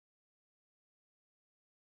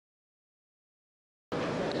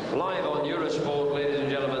Live on Eurosport, ladies and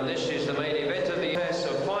gentlemen, this is the main event of the contest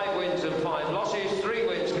of 5 wins and 5 losses, 3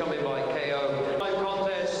 wins coming by KO. 5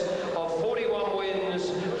 contests of 41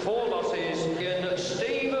 wins, 4 losses, in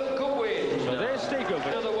Steve Goodwin. So there's Steve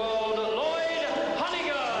Goodwin. Of the world, Lloyd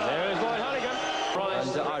Honeyghan. There's Lloyd Honeyghan.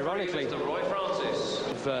 And ironically, Roy Francis.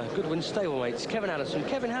 Goodwin's stablemates, Kevin Addison.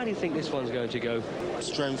 Kevin, how do you think this one's going to go?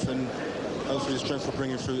 Strength, and hopefully the strength will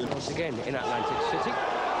bring it through. Once again in Atlantic City,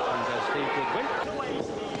 and Steve Goodwin,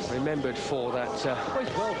 remembered for that, always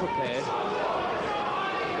well prepared.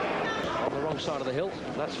 On the wrong side of the hill,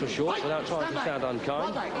 that's for sure, without trying to sound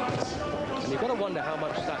unkind. And you've got to wonder how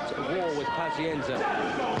much that war with Pazienza.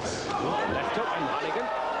 Left hook, and Honeyghan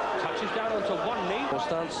touches down onto one knee.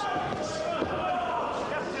 Stance.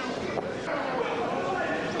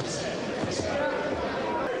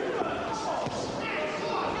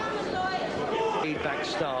 Back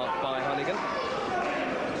start by Honeyghan.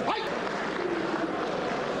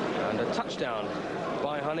 And a touchdown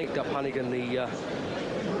by Honeyghan, the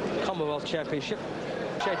Commonwealth Championship.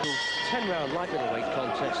 Scheduled 10-round light middleweight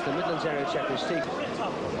contest, the Midlands Area Championship.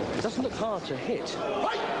 It doesn't look hard to hit.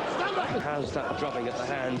 Has that drubbing at the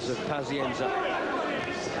hands of Pazienza.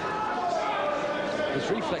 His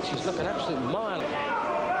reflexes look an absolute mile.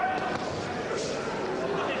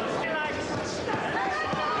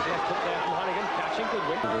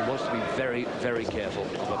 Goodwin wants to be very, very careful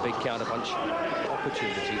of a big counterpunch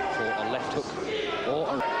opportunity for a left hook or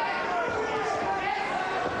a...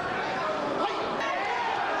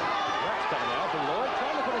 That's coming out from Lloyd,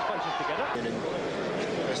 trying to put his punches together.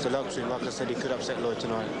 Best of luck to him. Like I said, he could upset Lloyd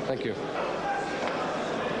tonight. Thank you.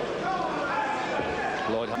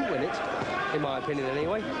 Lloyd will win it, in my opinion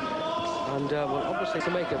anyway. And well, obviously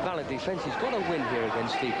to make a valid defence, he's got to win here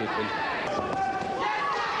against Steve Goodwin.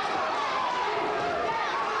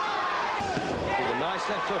 Nice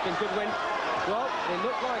left hook in Goodwin. Well, it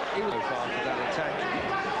looked like he was so far after that attack.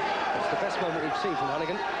 It's the best moment we've seen from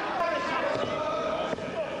Honeyghan.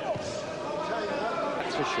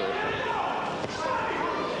 That's for sure.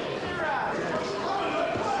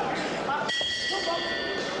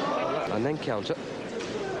 And then counter.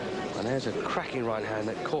 And there's a cracking right hand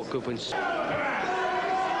that caught Goodwin's.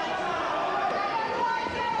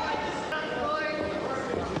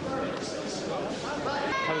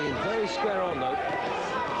 Coming in very square on though.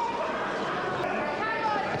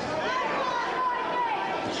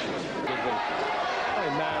 Goodwin,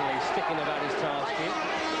 very manly, sticking about his task here.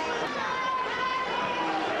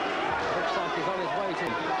 Looks like he's on his way to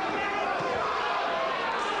him.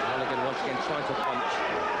 Honeyghan once again trying to punch.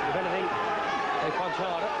 If anything, they punch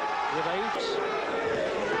harder with age.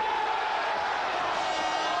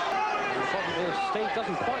 And the problem is Steve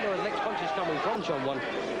doesn't quite know where the next punch is coming from. On one.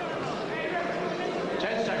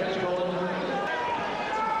 10 seconds gone.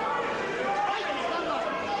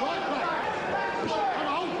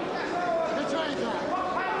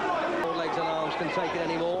 All legs and arms can take it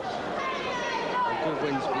anymore. And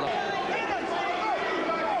Goodwin's blood.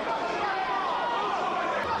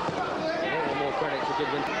 A little more credit to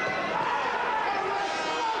Goodwin.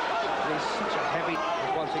 He's such a heavy.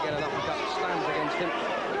 Once again, an uppercut stands against him.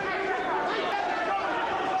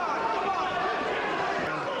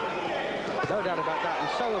 No doubt about that, and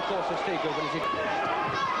so of course is Steve Goodwin.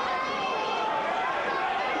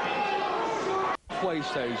 Halfway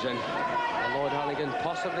stage then, and Lloyd Honeyghan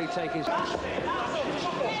possibly taking.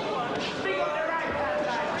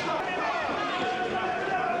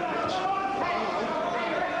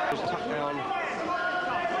 Just tucked down.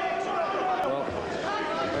 Well,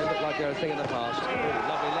 they look like they're a thing of the past. Ooh,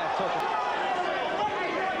 lovely left hook.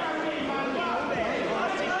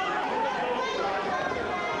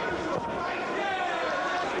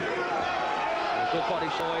 Good body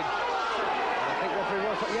Lloyd. I think referee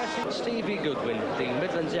was, yes, it's Stevie Goodwin, the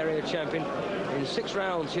Midlands Area Champion, in 6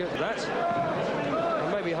 rounds here. That.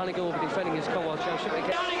 And maybe Honeyghan will be defending his Commonwealth Championship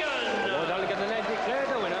again. Lloyd Honeyghan, the name declared.